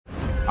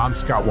I'm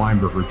Scott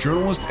Weinberger,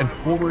 journalist and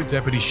former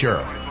deputy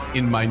sheriff.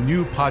 In my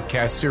new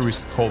podcast series,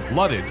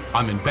 Cold-Blooded,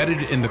 I'm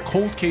embedded in the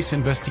cold case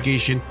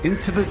investigation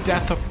into the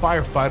death of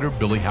firefighter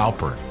Billy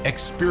Halpern.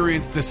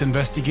 Experience this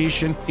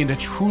investigation in a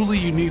truly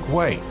unique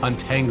way,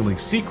 untangling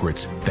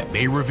secrets that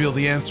may reveal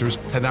the answers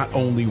to not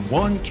only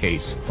one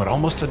case, but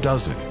almost a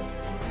dozen.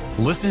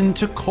 Listen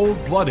to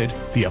Cold-Blooded,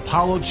 the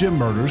Apollo Gym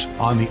Murders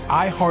on the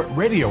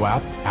iHeartRadio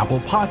app, Apple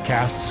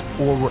Podcasts,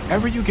 or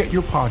wherever you get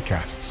your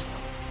podcasts.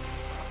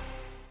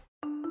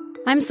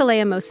 I'm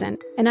Saleha Mohsin,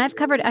 and I've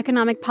covered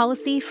economic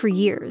policy for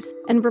years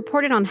and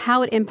reported on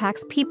how it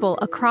impacts people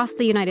across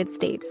the United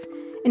States.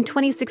 In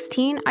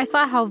 2016, I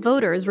saw how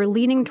voters were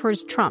leaning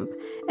towards Trump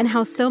and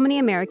how so many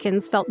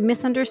Americans felt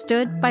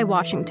misunderstood by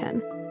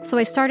Washington. So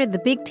I started The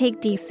Big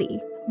Take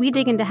DC. We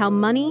dig into how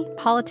money,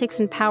 politics,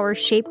 and power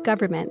shape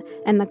government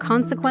and the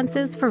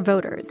consequences for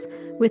voters.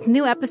 With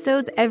new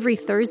episodes every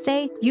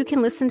Thursday, you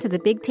can listen to The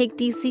Big Take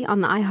DC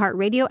on the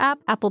iHeartRadio app,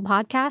 Apple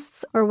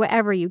Podcasts, or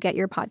wherever you get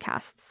your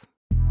podcasts.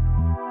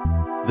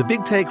 The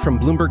Big Take from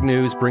Bloomberg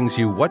News brings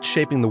you what's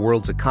shaping the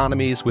world's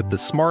economies with the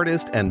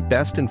smartest and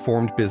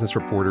best-informed business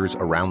reporters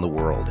around the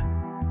world.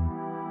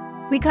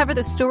 We cover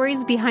the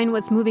stories behind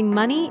what's moving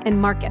money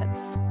and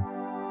markets,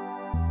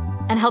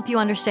 and help you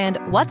understand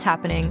what's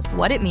happening,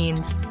 what it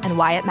means, and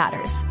why it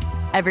matters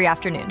every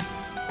afternoon.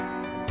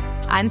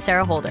 I'm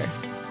Sarah Holder.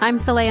 I'm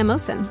Saleha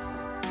Mohsin.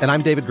 And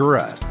I'm David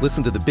Gura.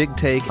 Listen to The Big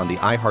Take on the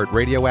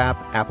iHeartRadio app,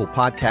 Apple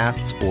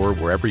Podcasts, or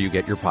wherever you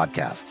get your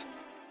podcasts.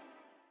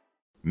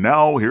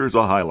 Now here's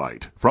a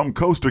highlight from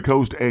Coast to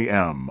Coast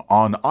AM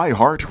on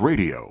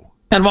iHeartRadio.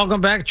 And welcome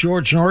back.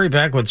 George Noory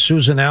back with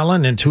Susan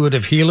Allen,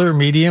 intuitive healer,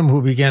 medium,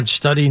 who began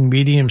studying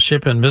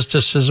mediumship and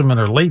mysticism in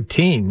her late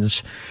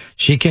teens.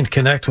 She can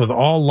connect with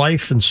all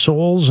life and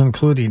souls,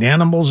 including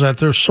animals, at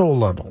their soul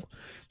level.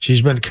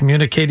 She's been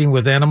communicating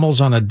with animals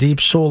on a deep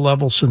soul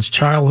level since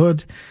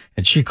childhood,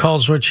 and she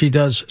calls what she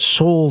does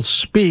soul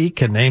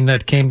speak, a name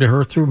that came to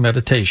her through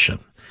meditation.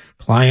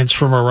 Clients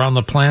from around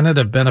the planet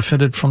have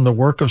benefited from the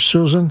work of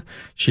Susan.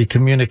 She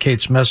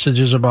communicates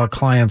messages about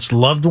clients'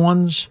 loved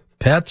ones,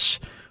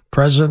 pets,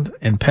 present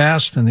and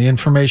past, and the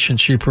information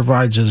she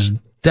provides is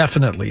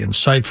definitely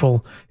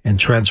insightful and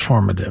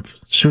transformative.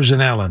 Susan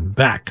Allen,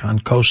 back on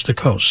Coast to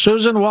Coast.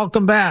 Susan,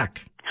 welcome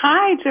back.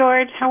 Hi,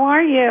 George. How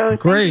are you?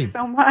 Great. Thank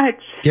you so much.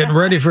 Getting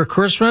ready for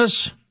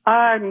Christmas?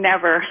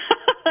 Never.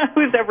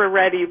 Who's ever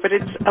ready? But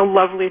it's a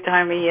lovely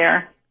time of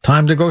year.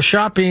 Time to go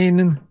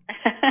shopping.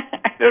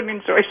 I don't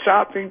enjoy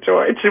shopping,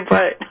 George,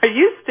 but I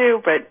used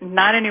to, but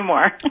not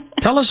anymore.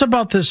 Tell us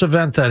about this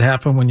event that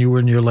happened when you were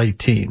in your late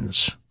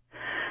teens.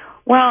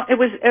 Well, it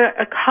was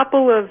a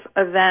couple of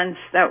events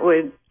that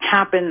would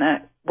happen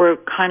that were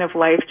kind of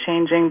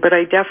life-changing, but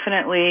I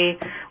definitely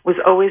was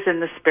always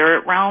in the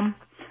spirit realm.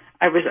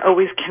 I was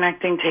always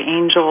connecting to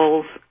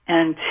angels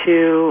and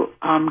to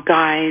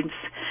guides,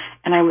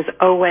 and I was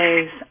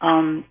always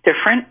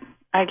different,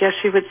 I guess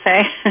you would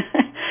say.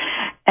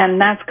 And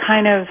that's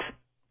kind of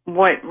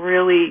what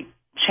really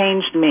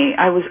changed me.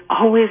 I was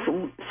always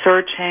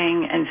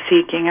searching and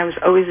seeking. I was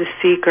always a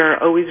seeker,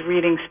 always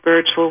reading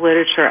spiritual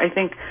literature. I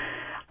think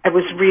I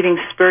was reading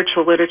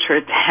spiritual literature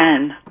at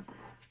 10.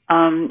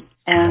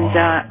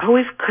 I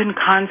always couldn't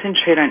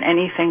concentrate on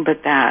anything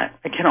but that.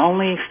 I can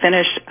only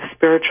finish a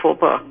spiritual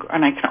book,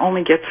 and I can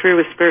only get through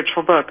a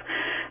spiritual book.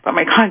 But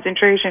my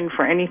concentration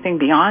for anything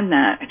beyond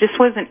that, I just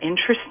wasn't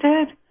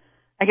interested,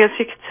 I guess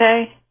you could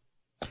say.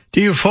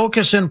 Do you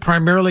focus in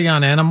primarily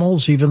on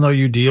animals, even though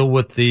you deal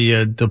with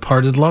the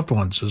departed loved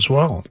ones as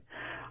well?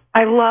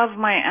 I love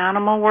my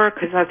animal work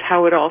because that's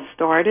how it all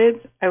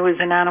started. I was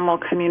an animal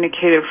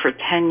communicator for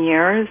 10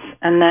 years,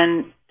 and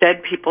then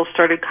dead people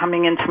started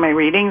coming into my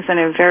readings in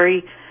a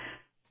very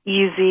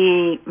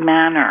easy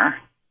manner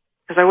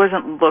because I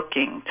wasn't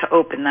looking to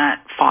open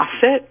that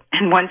faucet.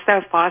 And once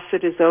that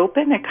faucet is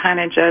open, it kind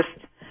of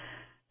just,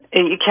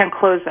 you can't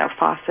close that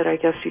faucet, I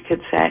guess you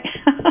could say.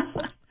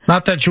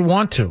 Not that you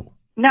want to.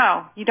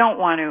 No, you don't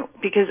want to,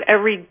 because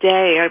every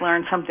day I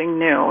learn something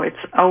new. It's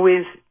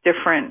always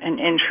different and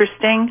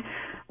interesting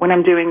when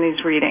I'm doing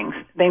these readings.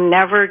 They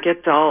never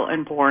get dull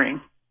and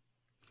boring.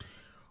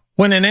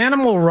 When an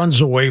animal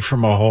runs away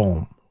from a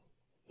home,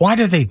 why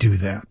do they do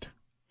that?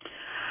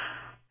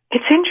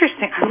 It's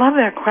interesting. I love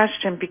that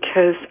question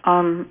because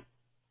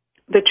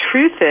the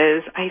truth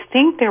is I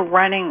think they're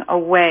running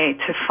away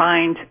to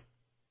find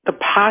the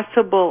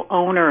possible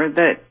owner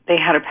that they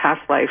had a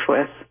past life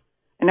with.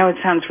 I know it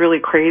sounds really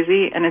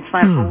crazy, and it's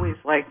not always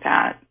like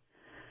that.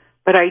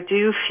 But I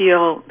do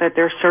feel that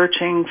they're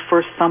searching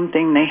for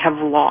something they have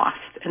lost,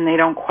 and they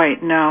don't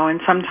quite know. And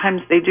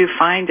sometimes they do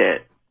find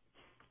it.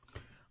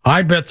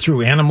 I bet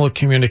through animal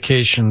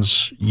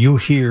communications, you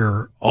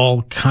hear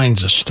all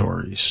kinds of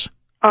stories.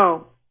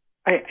 Oh,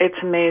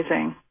 it's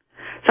amazing.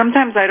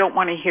 Sometimes I don't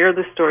want to hear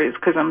the stories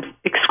because I'm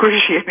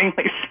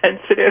excruciatingly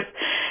sensitive,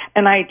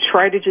 and I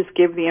try to just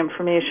give the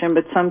information,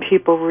 but some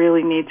people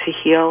really need to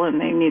heal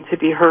and they need to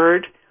be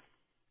heard.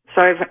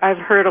 So I've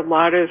heard a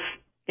lot of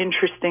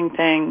interesting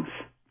things.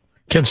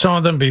 Can some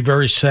of them be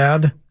very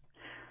sad?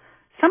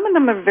 Some of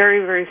them are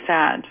very, very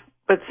sad,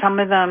 but some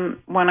of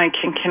them, when I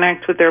can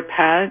connect with their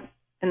pet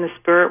in the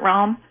spirit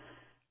realm,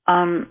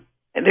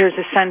 there's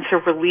a sense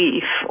of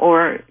relief,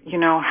 or,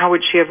 how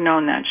would she have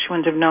known that? She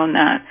wouldn't have known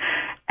that.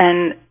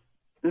 And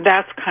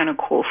that's kind of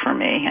cool for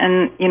me.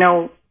 And,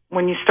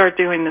 when you start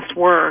doing this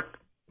work,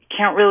 you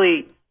can't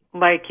really,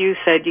 like you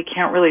said, you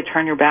can't really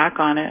turn your back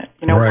on it.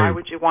 Right. Why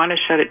would you want to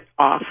shut it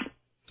off?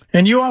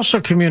 And you also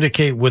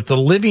communicate with the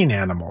living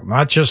animal,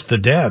 not just the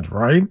dead,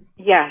 right?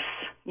 Yes.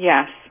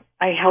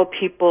 I help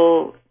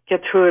people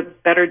get to a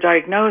better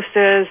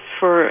diagnosis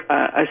for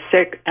a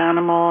sick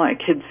animal. I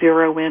could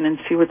zero in and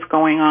see what's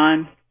going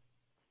on.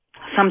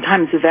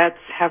 Sometimes vets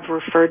have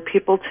referred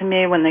people to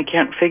me when they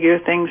can't figure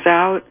things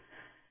out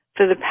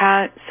for the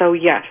pet. So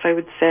yes, I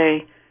would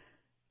say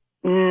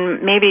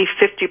maybe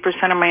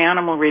 50% of my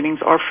animal readings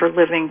are for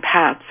living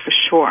pets, for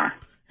sure.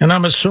 And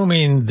I'm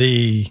assuming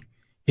the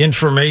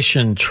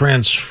information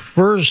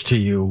transfers to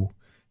you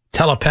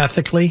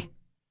telepathically?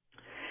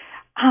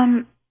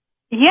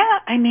 Yeah,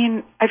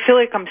 I feel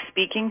like I'm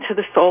speaking to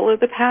the soul of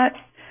the pet,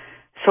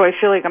 so I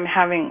feel like I'm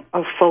having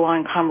a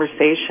full-on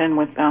conversation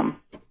with them.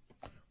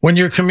 When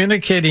you're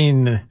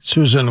communicating,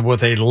 Susan,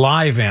 with a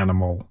live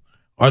animal,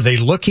 are they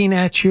looking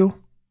at you?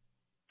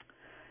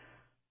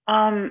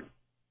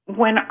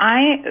 When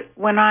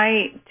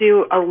I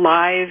do a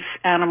live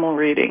animal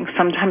reading,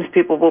 sometimes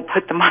people will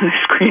put them on the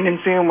screen in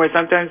Zoom, or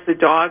sometimes the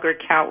dog or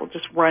cat will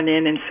just run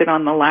in and sit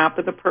on the lap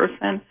of the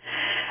person.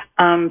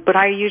 But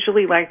I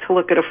usually like to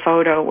look at a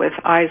photo with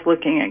eyes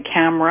looking at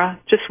camera,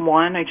 just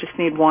one. I just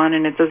need one,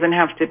 and it doesn't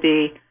have to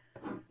be,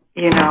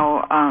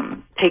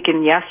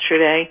 taken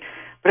yesterday.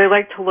 But I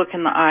like to look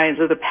in the eyes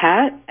of the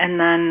pet, and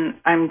then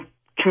I'm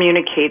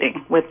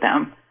communicating with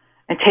them.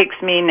 It takes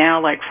me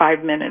now like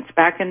 5 minutes.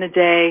 Back in the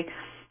day,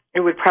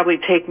 it would probably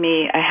take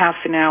me a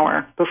half an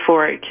hour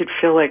before I could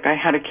feel like I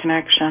had a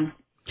connection.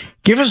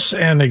 Give us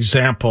an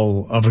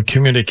example of a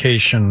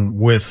communication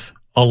with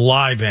a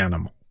live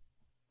animal.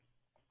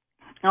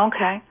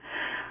 Okay.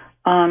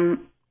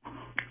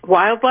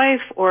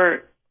 Wildlife,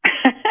 or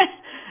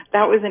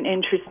that was an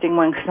interesting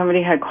one, because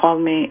somebody had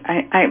called me.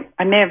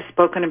 I may have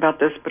spoken about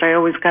this, but I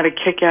always got a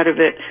kick out of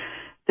it.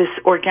 This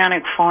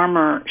organic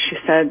farmer, she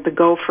said, the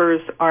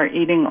gophers are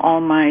eating all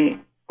my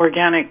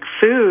organic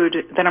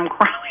food that I'm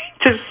growing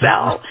to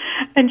sell.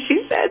 And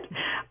she said,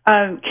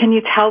 can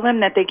you tell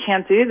them that they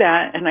can't do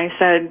that? And I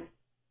said,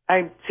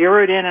 I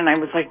zeroed in and I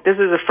was like, this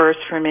is a first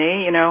for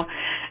me,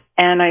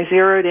 And I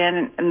zeroed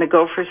in, and the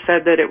gopher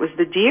said that it was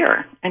the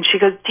deer. And she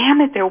goes,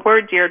 damn it, there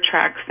were deer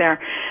tracks there.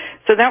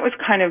 So that was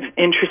kind of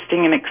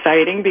interesting and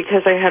exciting,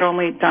 because I had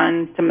only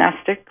done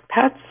domestic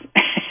pets.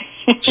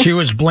 She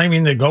was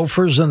blaming the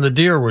gophers, and the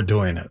deer were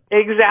doing it.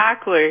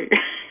 Exactly.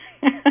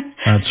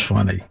 That's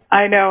funny.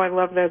 I know. I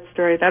love that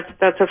story.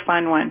 That's a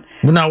fun one.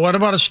 Now, what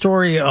about a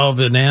story of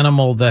an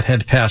animal that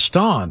had passed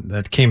on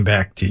that came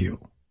back to you?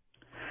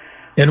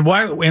 And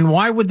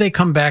why would they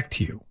come back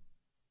to you?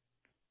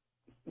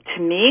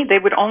 To me, they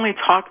would only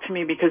talk to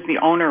me because the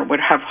owner would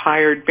have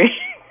hired me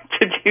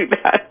to do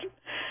that.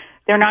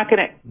 They're not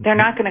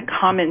gonna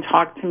come and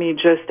talk to me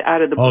just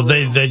out of the blue. Oh,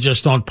 they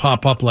just don't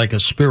pop up like a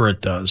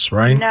spirit does,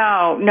 right?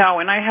 No.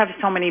 And I have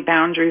so many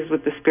boundaries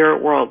with the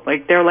spirit world.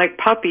 Like, they're like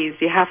puppies.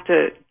 You have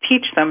to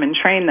teach them and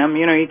train them.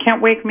 You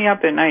can't wake me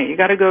up at night. You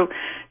got to go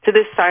to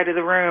this side of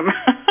the room.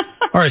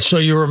 All right. So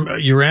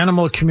your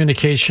animal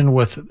communication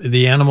with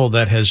the animal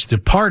that has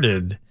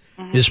departed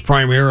is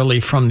primarily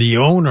from the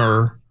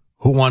owner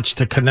who wants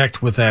to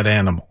connect with that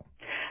animal.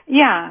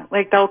 Yeah,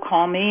 like they'll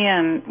call me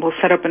and we'll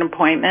set up an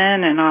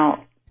appointment, and I'll,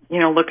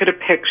 look at a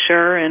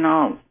picture, and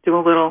I'll do a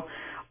little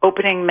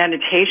opening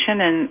meditation,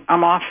 and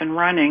I'm off and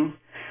running.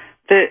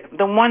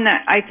 The one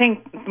that I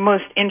think the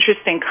most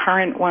interesting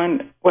current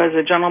one was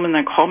a gentleman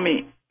that called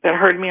me, that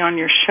heard me on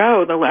your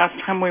show the last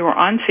time we were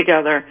on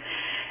together,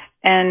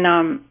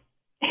 and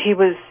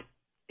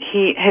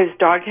his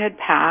dog had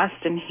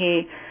passed, and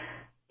he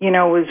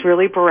was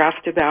really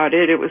bereft about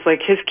it. It was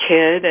like his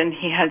kid, and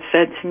he had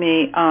said to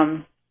me,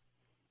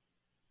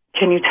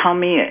 can you tell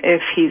me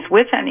if he's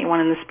with anyone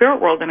in the spirit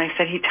world? And I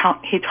said, he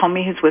told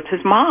me he's with his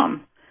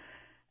mom.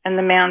 And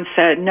the man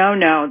said,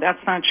 no,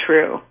 that's not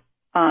true.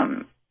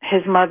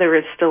 His mother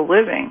is still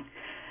living.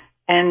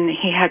 And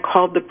he had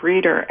called the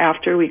breeder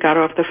after we got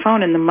off the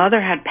phone, and the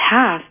mother had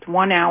passed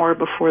 1 hour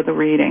before the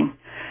reading.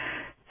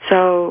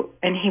 So,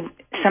 and he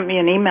sent me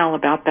an email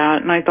about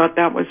that, and I thought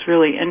that was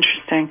really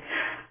interesting.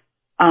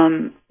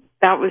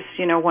 That was,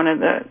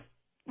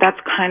 that's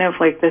kind of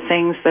like the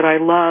things that I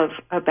love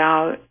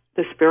about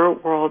the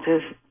spirit world,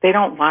 is they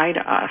don't lie to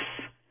us.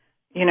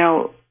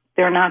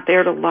 They're not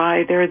there to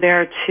lie. They're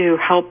there to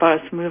help us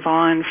move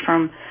on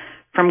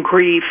from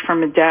grief,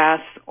 from a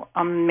death,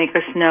 make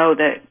us know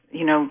that,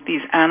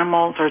 these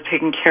animals are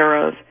taken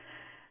care of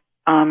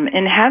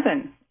in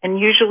heaven. And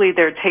usually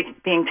they're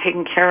being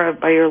taken care of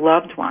by your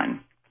loved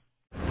one.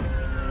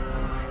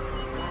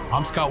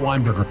 I'm Scott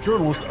Weinberger,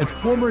 journalist and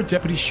former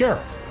deputy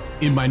sheriff.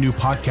 In my new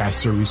podcast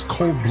series,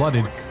 Cold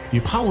Blooded, The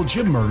Apollo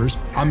Gym murders,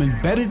 I'm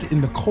embedded in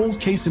the cold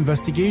case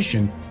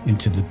investigation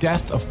into the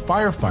death of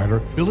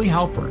firefighter Billy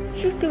Halpern.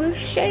 It's just a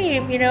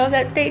shame,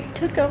 that they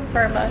took him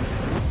from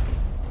us.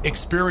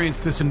 Experience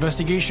this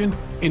investigation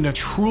in a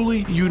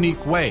truly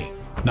unique way,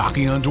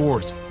 knocking on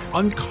doors,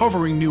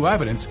 uncovering new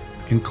evidence,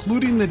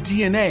 including the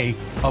DNA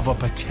of a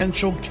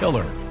potential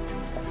killer.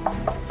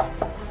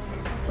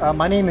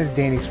 My name is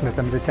Danny Smith.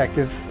 I'm a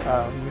detective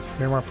with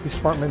Miramar Police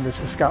Department. This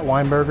is Scott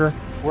Weinberger.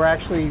 We're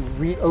actually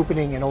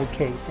reopening an old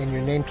case, and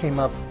your name came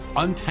up.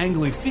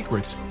 Untangling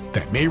secrets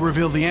that may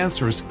reveal the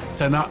answers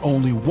to not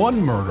only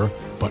one murder,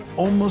 but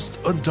almost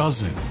a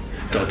dozen.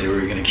 I thought they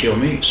were going to kill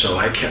me, so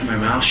I kept my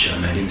mouth shut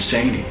and I didn't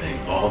say anything.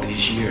 All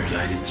these years,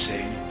 I didn't say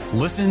anything.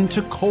 Listen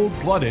to Cold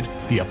Blooded,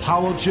 the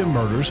Apollo Gym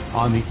murders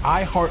on the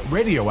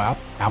iHeartRadio app,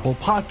 Apple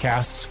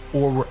Podcasts,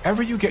 or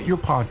wherever you get your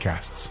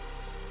podcasts.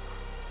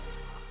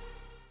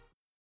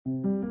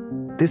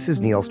 This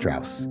is Neil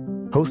Strauss,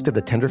 host of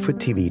the Tenderfoot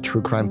TV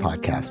true crime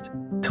podcast,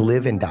 To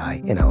Live and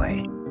Die in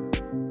LA.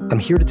 I'm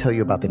here to tell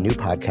you about the new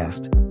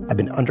podcast I've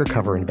been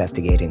undercover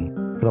investigating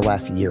for the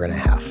last year and a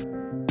half.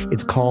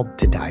 It's called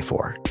To Die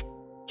For.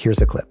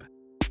 Here's a clip.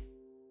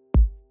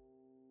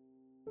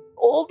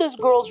 All these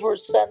girls were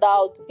sent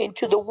out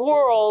into the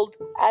world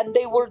and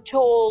they were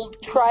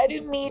told, try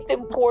to meet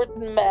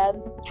important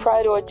men,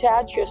 try to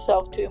attach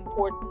yourself to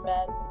important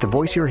men. The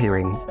voice you're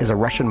hearing is a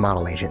Russian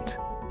model agent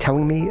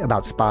telling me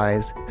about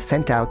spies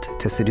sent out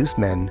to seduce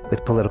men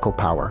with political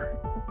power.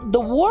 The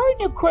war in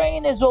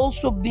Ukraine is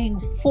also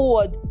being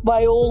fought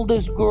by all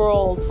these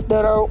girls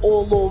that are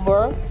all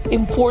over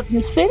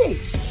important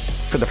cities.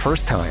 For the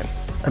first time,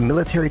 a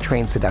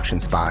military-trained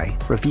seduction spy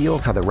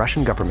reveals how the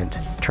Russian government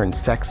turned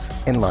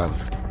sex and love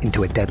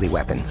into a deadly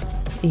weapon.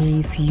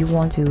 If you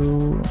want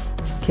to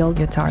kill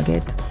your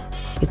target,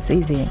 it's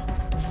easy.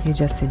 You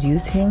just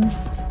seduce him,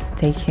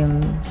 take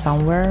him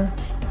somewhere,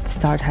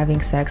 start having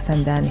sex,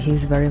 and then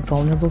he's very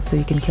vulnerable, so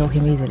you can kill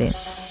him easily.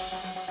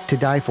 To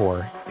Die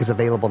For is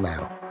available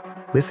now.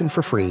 Listen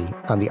for free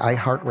on the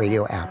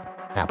iHeartRadio app,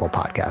 Apple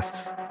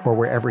Podcasts, or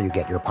wherever you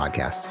get your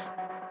podcasts.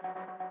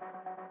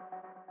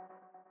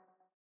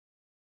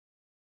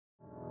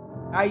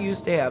 I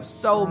used to have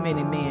so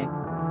many men.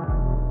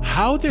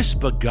 How this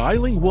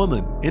beguiling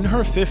woman in her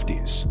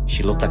 50s,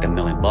 she looked like $1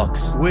 million,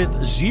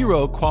 with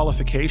zero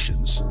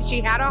qualifications,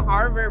 she had a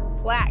Harvard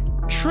plaque,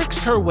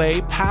 tricks her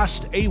way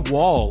past a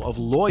wall of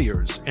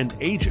lawyers and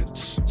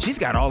agents. She's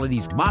got all of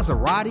these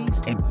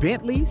Maseratis and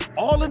Bentleys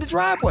all in the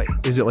driveway.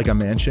 Is it like a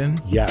mansion?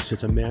 Yes,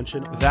 it's a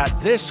mansion that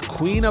this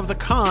queen of the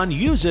con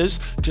uses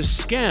to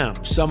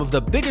scam some of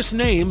the biggest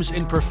names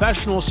in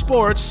professional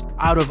sports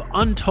out of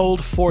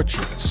untold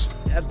fortunes.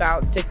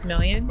 About $6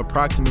 million.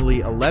 Approximately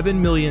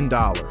 $11 million.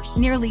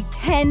 Nearly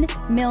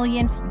 $10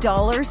 million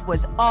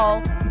was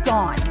all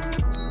gone.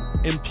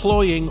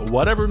 Employing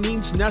whatever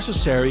means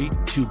necessary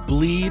to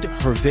bleed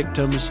her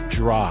victims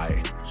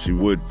dry. She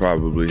would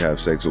probably have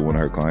sex with one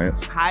of her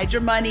clients. Hide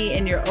your money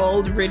in your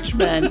old rich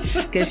man,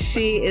 because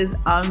she is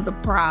on the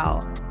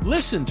prowl.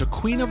 Listen to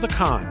Queen of the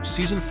Con,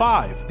 Season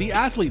 5, The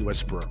Athlete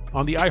Whisperer,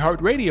 on the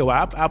iHeartRadio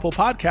app, Apple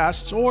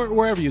Podcasts, or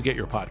wherever you get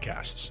your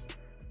podcasts.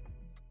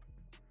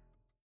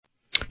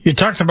 You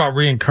talked about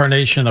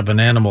reincarnation of an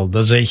animal.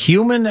 Does a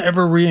human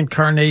ever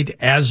reincarnate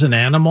as an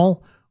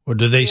animal, or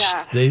do they?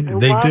 Yeah, they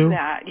love do.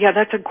 That. Yeah,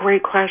 that's a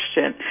great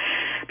question,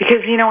 because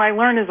I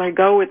learn as I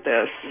go with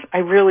this. I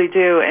really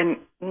do. And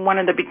one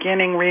of the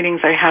beginning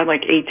readings I had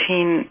like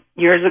 18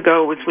 years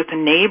ago was with a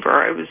neighbor.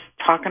 I was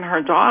talking to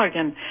her dog,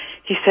 and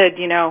he said,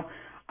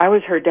 I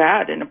was her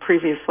dad in a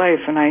previous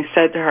life, and I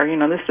said to her,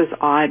 this is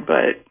odd,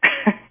 but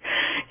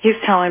he's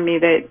telling me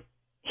that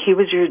he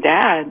was your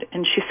dad.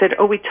 And she said,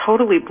 oh, we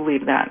totally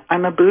believe that.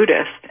 I'm a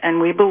Buddhist, and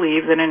we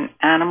believe that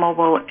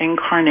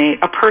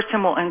a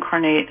person will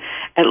incarnate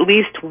at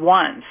least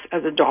once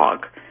as a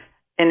dog,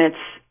 and it's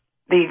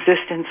the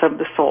existence of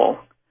the soul.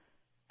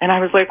 And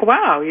I was like,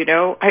 wow,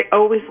 I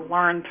always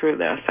learn through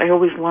this. I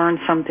always learn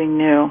something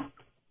new.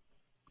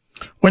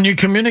 When you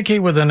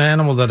communicate with an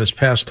animal that has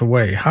passed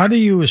away, how do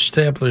you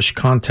establish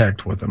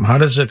contact with them? How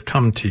does it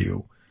come to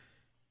you?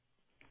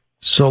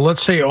 So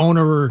let's say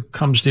owner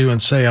comes to you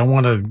and say, I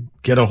want to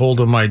get a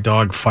hold of my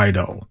dog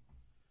Fido.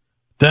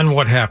 Then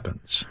what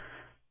happens?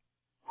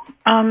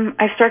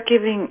 I start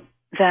giving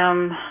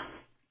them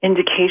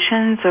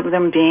indications of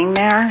them being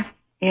there.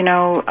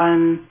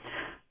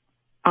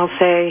 I'll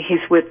say he's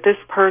with this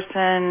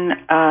person.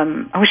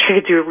 I wish I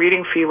could do a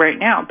reading for you right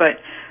now, but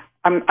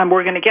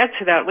we're going to get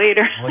to that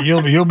later. Well,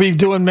 you'll be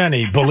doing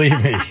many,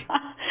 believe me.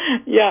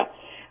 Yeah.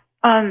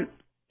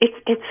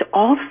 It's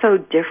all so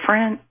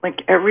different.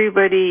 Like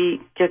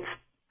everybody gets,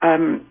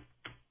 and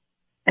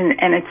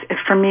it's,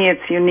 for me,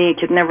 it's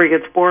unique. It never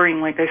gets boring.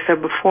 Like I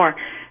said before,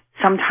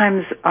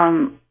 sometimes,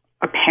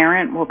 a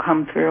parent will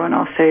come through and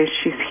I'll say,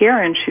 she's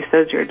here and she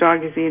says, your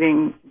dog is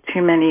eating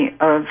too many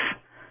of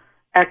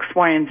X,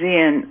 Y, and Z.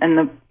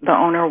 And the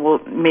owner will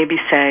maybe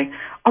say,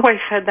 oh, I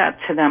fed that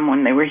to them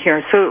when they were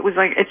here. So it was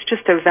like, it's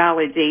just a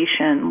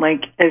validation.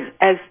 Like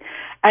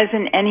as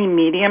in any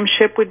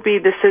mediumship would be,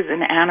 this is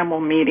an animal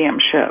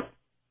mediumship.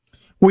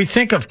 We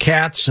think of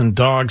cats and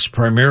dogs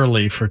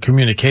primarily for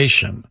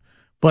communication,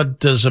 but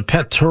does a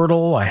pet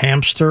turtle, a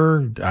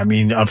hamster,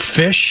 a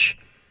fish,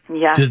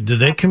 Yes. do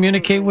they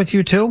communicate with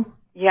you too?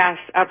 Yes,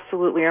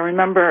 absolutely. I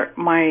remember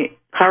my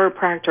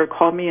chiropractor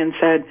called me and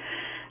said,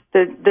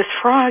 this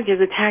frog is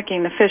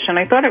attacking the fish. And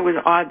I thought it was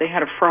odd they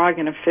had a frog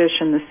and a fish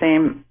in the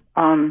same...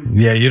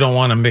 Yeah, you don't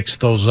want to mix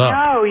those up.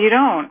 No, you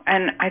don't.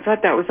 And I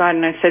thought that was odd.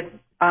 And I said,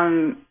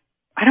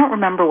 I don't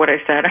remember what I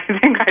said. I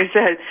think I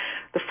said,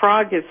 the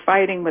frog is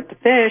fighting with the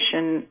fish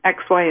and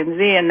X, Y, and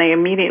Z. And they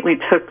immediately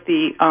took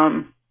they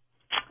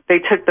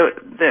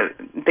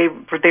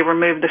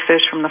removed the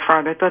fish from the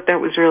frog. I thought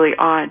that was really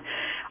odd.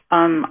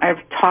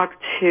 I've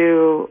talked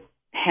to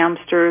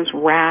hamsters,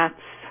 rats,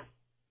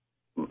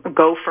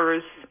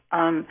 gophers,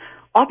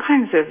 all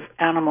kinds of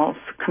animals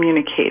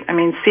communicate. I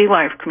mean, sea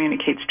life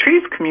communicates.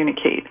 Trees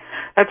communicate.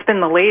 That's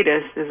been the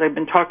latest, is I've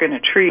been talking to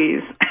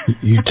trees.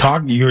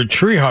 You're a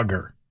tree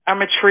hugger.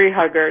 I'm a tree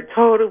hugger.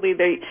 Totally.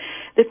 The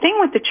thing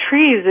with the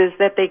trees is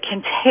that they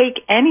can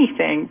take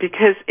anything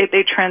because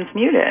they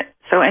transmute it.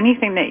 So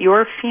anything that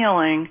you're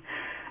feeling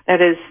that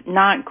is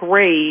not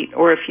great,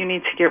 or if you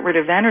need to get rid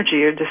of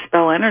energy or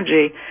dispel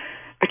energy,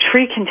 a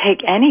tree can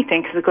take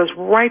anything because it goes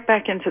right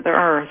back into the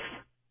earth.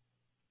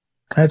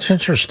 That's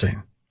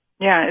interesting.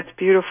 Yeah, it's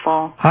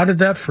beautiful. How did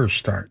that first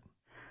start?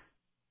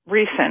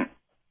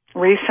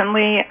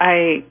 Recently,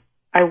 I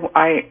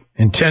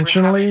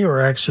intentionally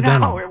or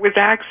accidental? No, it was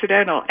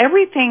accidental.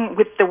 Everything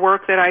with the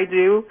work that I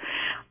do,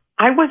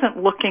 I wasn't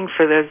looking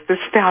for this. This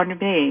found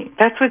me.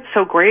 That's what's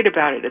so great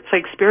about it. It's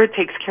like Spirit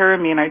takes care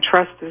of me, and I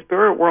trust the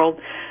spirit world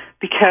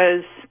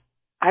because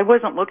I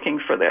wasn't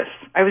looking for this.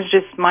 I was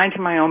just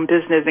minding my own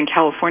business in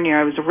California.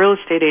 I was a real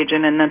estate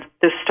agent, and then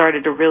this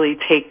started to really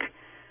take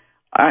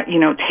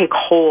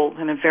hold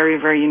in a very,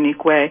 very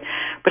unique way.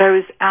 But I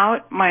was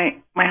out, my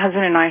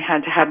husband and I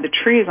had to have the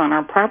trees on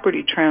our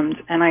property trimmed,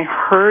 and I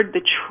heard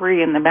the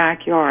tree in the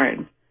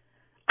backyard.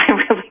 I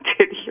really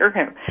did hear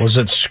him. Was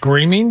it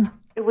screaming?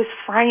 It was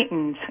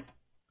frightened.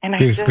 And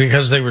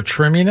because they were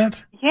trimming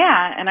it?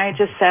 Yeah, and I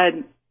just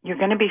said, you're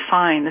going to be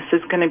fine. This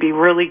is going to be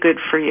really good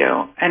for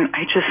you. And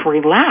I just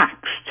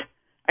relaxed.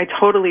 I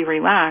totally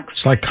relaxed.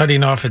 It's like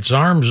cutting off its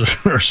arms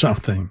or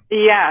something.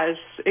 Yes,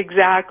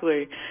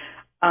 exactly.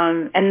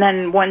 And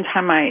then one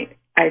time I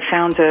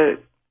found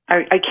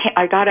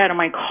I got out of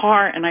my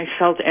car and I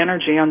felt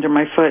energy under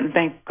my foot, and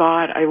thank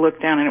God I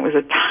looked down and it was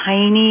a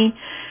tiny,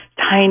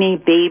 tiny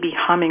baby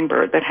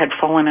hummingbird that had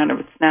fallen out of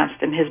its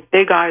nest, and his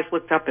big eyes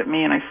looked up at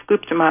me, and I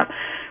scooped him up,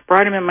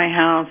 brought him in my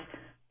house,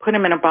 put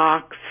him in a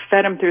box,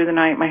 fed him through the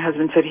night. My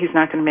husband said he's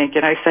not going to make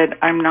it. I said,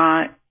 I'm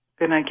not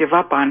going to give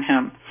up on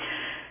him.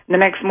 The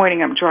next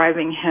morning, I'm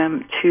driving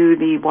him to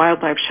the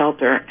wildlife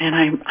shelter,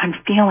 and I'm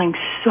feeling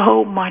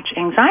so much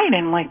anxiety.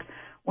 I'm like,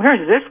 where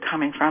is this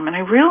coming from? And I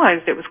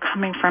realized it was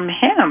coming from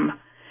him.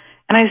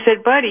 And I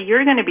said, buddy,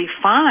 you're going to be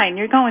fine.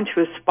 You're going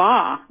to a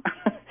spa.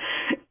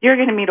 You're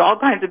going to meet all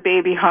kinds of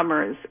baby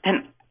hummers.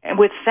 And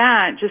with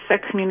that, just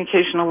that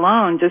communication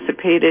alone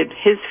dissipated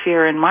his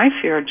fear, and my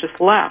fear just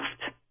left.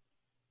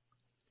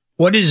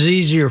 What is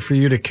easier for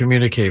you to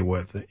communicate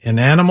with, an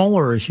animal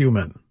or a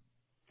human?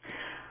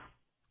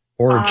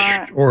 Or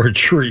a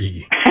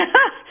tree?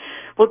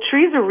 Well,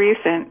 trees are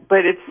recent, but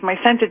my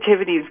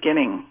sensitivity is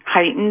getting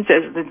heightened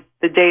as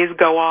the days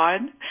go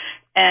on.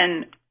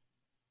 And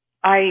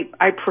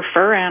I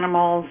prefer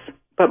animals,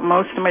 but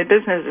most of my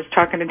business is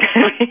talking to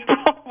dead people,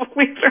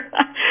 believe it or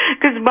not.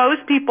 Because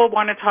most people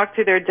want to talk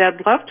to their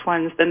dead loved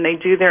ones than they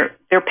do their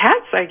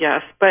pets, I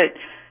guess. But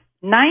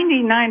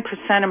 99%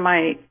 of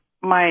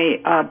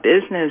my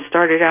business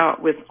started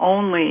out with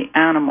only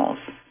animals.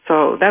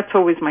 So that's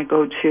always my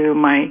go-to,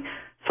 my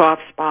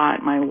soft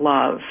spot, my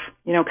love,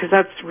 because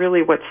that's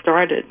really what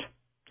started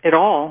it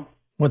all.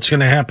 What's going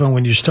to happen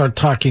when you start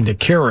talking to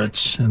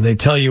carrots and they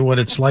tell you what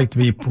it's like to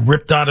be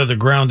ripped out of the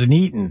ground and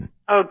eaten?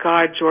 Oh,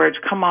 God, George,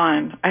 come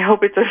on. I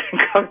hope it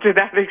doesn't go to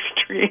that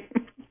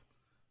extreme.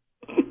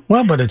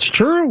 Well, but it's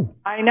true.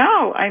 I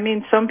know. I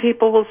mean, some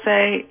people will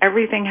say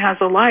everything has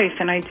a life,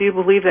 and I do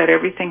believe that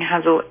everything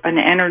has an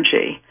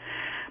energy.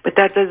 But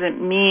that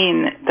doesn't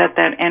mean that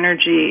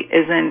energy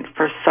isn't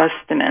for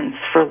sustenance,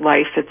 for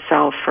life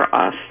itself, for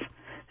us.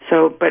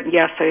 So, but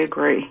yes, I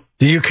agree.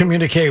 Do you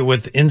communicate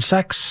with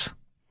insects?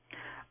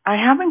 I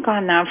haven't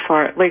gone that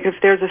far. Like, if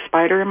there's a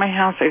spider in my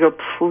house, I go,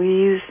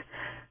 please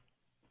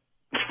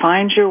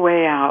find your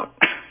way out.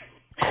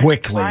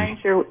 Quickly. I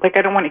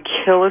don't want to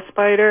kill a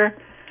spider.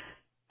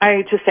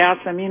 I just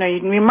ask them,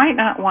 you might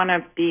not want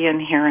to be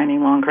in here any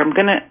longer. I'm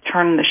going to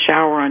turn the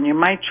shower on. You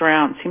might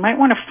drown. So you might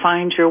want to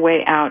find your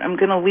way out. I'm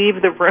going to leave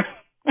the room.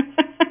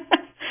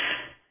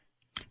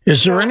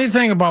 Is there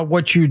anything about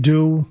what you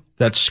do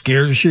that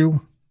scares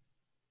you?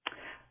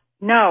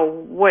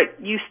 No. What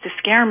used to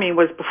scare me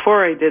was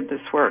before I did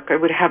this work. I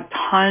would have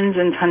tons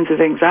and tons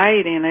of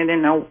anxiety, and I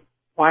didn't know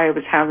why I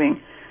was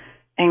having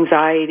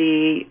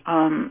anxiety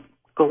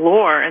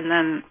galore. And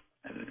then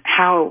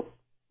how...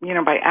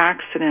 by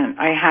accident,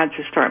 I had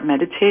to start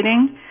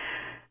meditating.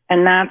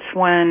 And that's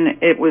when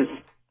it was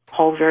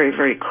all very,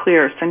 very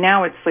clear. So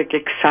now it's like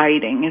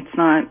exciting. It's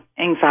not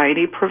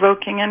anxiety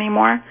provoking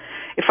anymore.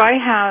 If I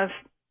have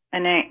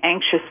an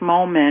anxious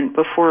moment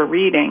before a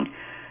reading,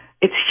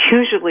 it's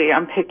usually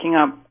I'm picking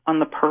up on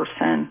the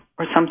person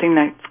or something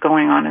that's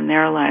going on in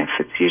their life.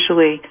 It's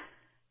usually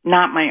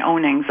not my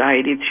own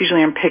anxiety. It's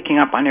usually I'm picking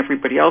up on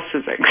everybody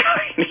else's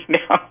anxiety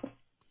now.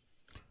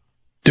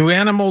 Do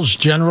animals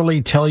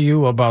generally tell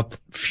you about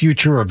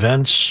future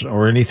events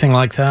or anything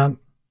like that?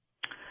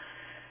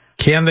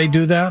 Can they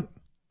do that?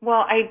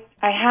 Well, I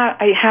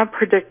have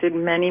predicted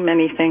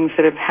many things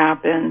that have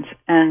happened,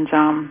 and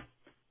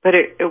but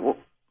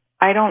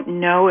I don't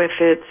know if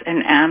it's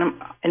an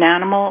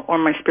animal or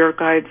my spirit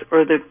guides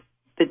or the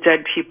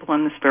dead people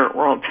in the spirit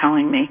world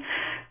telling me.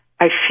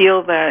 I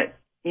feel that,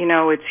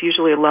 it's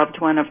usually a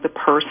loved one of the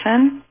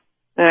person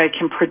that I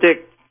can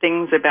predict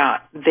things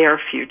about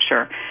their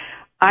future.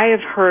 I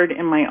have heard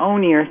in my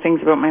own ear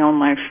things about my own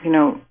life,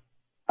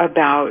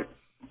 about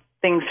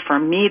things for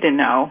me to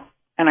know,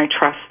 and I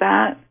trust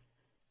that.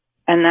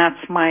 And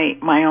that's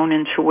my own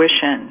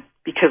intuition,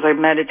 because I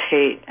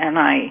meditate and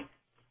I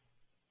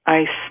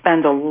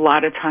spend a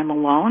lot of time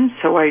alone,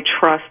 so I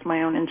trust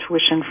my own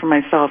intuition for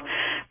myself.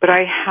 But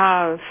I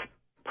have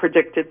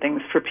predicted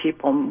things for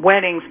people: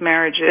 weddings,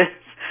 marriages,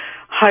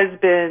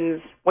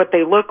 husbands, what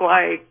they look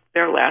like,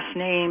 their last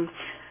name.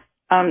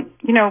 A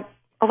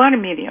lot of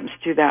mediums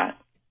do that.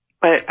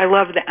 But I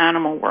love the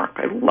animal work.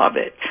 I love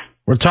it.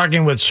 We're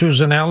talking with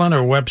Susan Allen.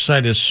 Her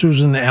website is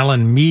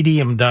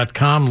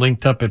susanallenmedium.com,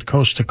 linked up at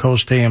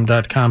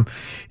coasttocoastam.com.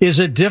 Is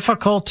it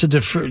difficult to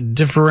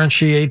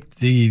differentiate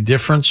the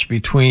difference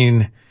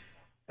between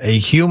a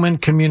human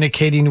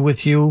communicating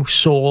with you,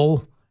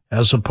 soul,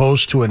 as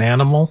opposed to an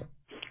animal?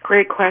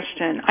 Great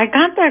question. I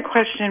got that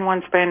question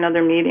once by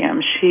another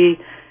medium. She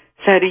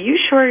said, "Are you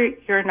sure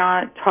you're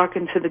not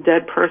talking to the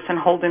dead person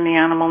holding the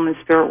animal in the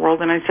spirit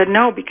world?" And I said,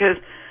 no, because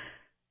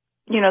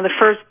the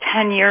first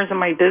 10 years of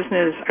my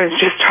business, I was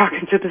just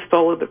talking to the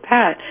soul of the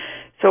pet.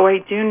 So I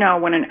do know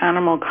when an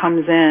animal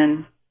comes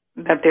in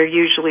that they're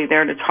usually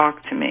there to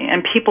talk to me.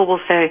 And people will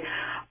say,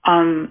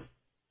 I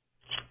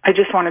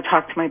just want to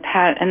talk to my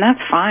pet. And that's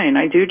fine.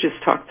 I do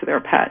just talk to their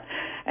pet.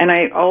 And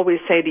I always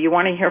say, do you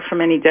want to hear from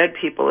any dead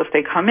people if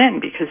they come in?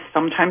 Because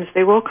sometimes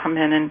they will come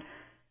in.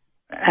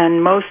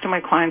 And most of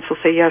my clients will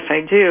say, yes,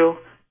 I do.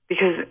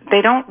 Because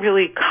they don't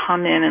really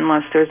come in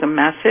unless there's a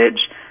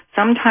message.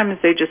 Sometimes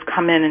they just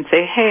come in and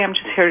say, hey, I'm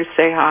just here to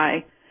say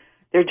hi.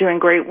 They're doing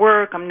great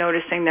work. I'm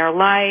noticing their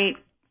light.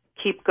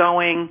 Keep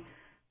going.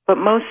 But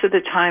most of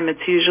the time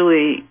it's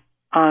usually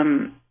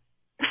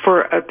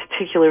for a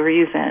particular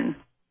reason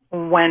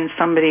when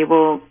somebody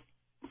will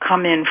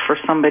come in for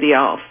somebody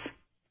else.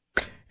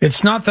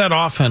 It's not that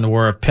often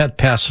where a pet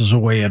passes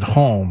away at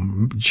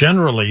home.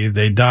 Generally,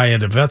 they die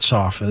at a vet's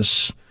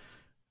office.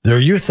 They're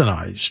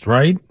euthanized,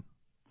 right?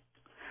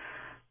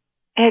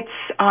 It's,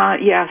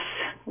 yes.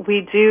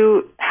 We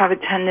do have a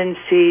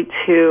tendency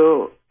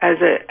to, as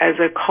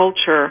a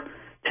culture,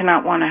 to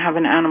not want to have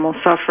an animal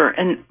suffer.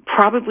 And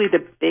probably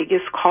the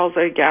biggest calls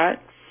I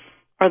get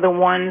are the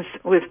ones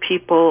with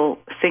people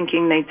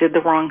thinking they did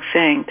the wrong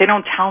thing. They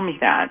don't tell me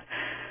that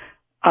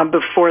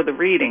before the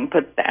reading,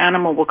 but the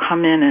animal will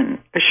come in and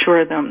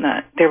assure them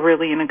that they're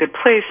really in a good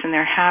place and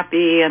they're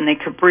happy and they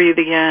could breathe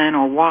again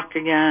or walk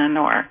again,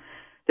 or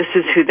this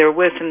is who they're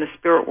with in the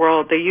spirit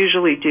world. They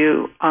usually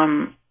do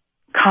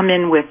come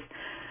in with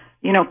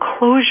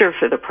closure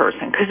for the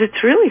person, because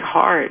it's really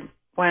hard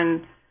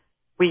when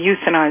we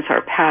euthanize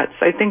our pets.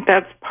 I think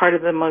that's part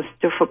of the most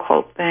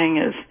difficult thing,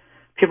 is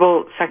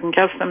people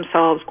second-guess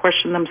themselves,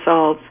 question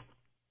themselves,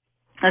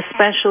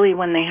 especially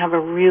when they have a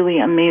really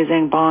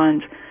amazing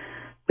bond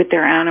with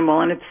their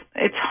animal. And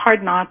it's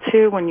hard not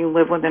to, when you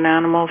live with an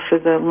animal for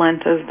the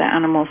length of the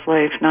animal's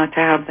life, not to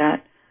have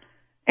that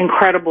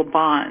incredible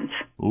bond.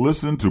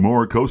 Listen to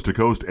more Coast to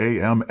Coast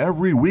AM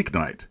every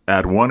weeknight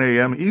at 1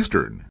 a.m.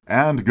 Eastern,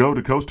 and go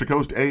to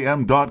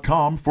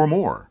coasttocoastam.com for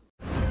more.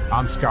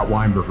 I'm Scott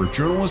Weinberger,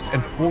 journalist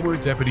and former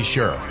deputy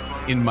sheriff.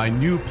 In my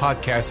new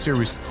podcast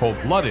series called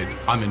Blooded,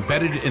 I'm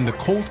embedded in the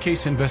cold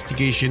case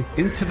investigation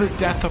into the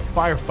death of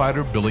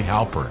firefighter Billy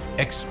Halpern.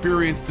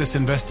 Experience this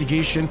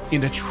investigation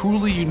in a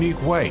truly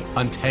unique way,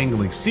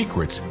 untangling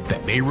secrets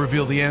that may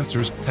reveal the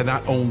answers to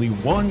not only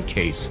one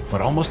case,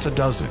 but almost a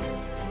dozen.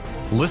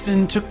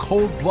 Listen to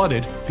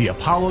Cold-Blooded, The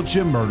Apollo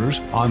Gym Murders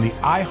on the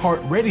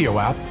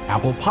iHeartRadio app,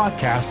 Apple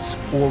Podcasts,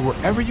 or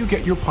wherever you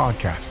get your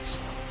podcasts.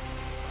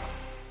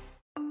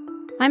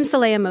 I'm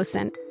Saleha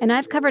Mohsin, and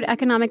I've covered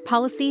economic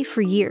policy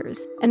for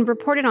years and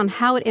reported on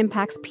how it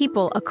impacts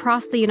people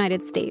across the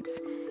United States.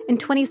 In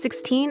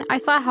 2016, I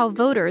saw how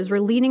voters were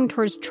leaning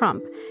towards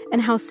Trump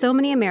and how so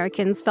many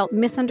Americans felt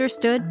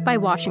misunderstood by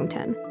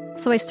Washington.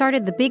 So I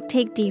started The Big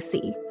Take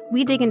DC.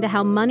 We dig into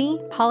how money,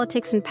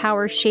 politics, and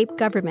power shape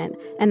government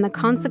and the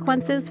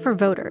consequences for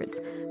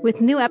voters.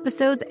 With new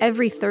episodes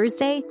every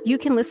Thursday, you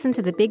can listen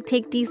to The Big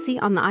Take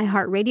DC on the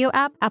iHeartRadio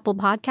app, Apple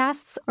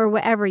Podcasts, or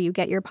wherever you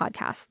get your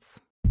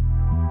podcasts.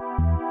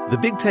 The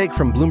Big Take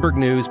from Bloomberg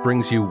News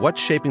brings you what's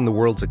shaping the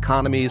world's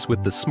economies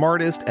with the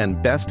smartest and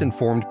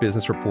best-informed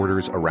business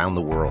reporters around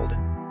the world.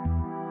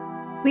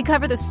 We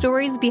cover the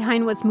stories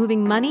behind what's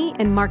moving money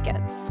and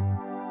markets.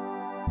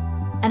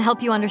 And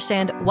help you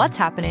understand what's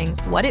happening,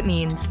 what it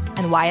means,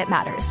 and why it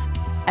matters.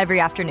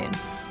 Every afternoon.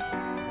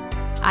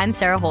 I'm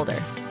Sarah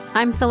Holder.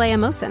 I'm Saleha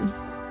Mohsin.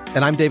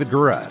 And I'm David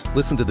Gura.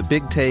 Listen to The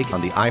Big Take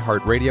on the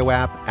iHeartRadio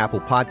app,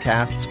 Apple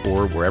Podcasts,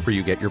 or wherever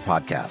you get your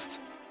podcasts.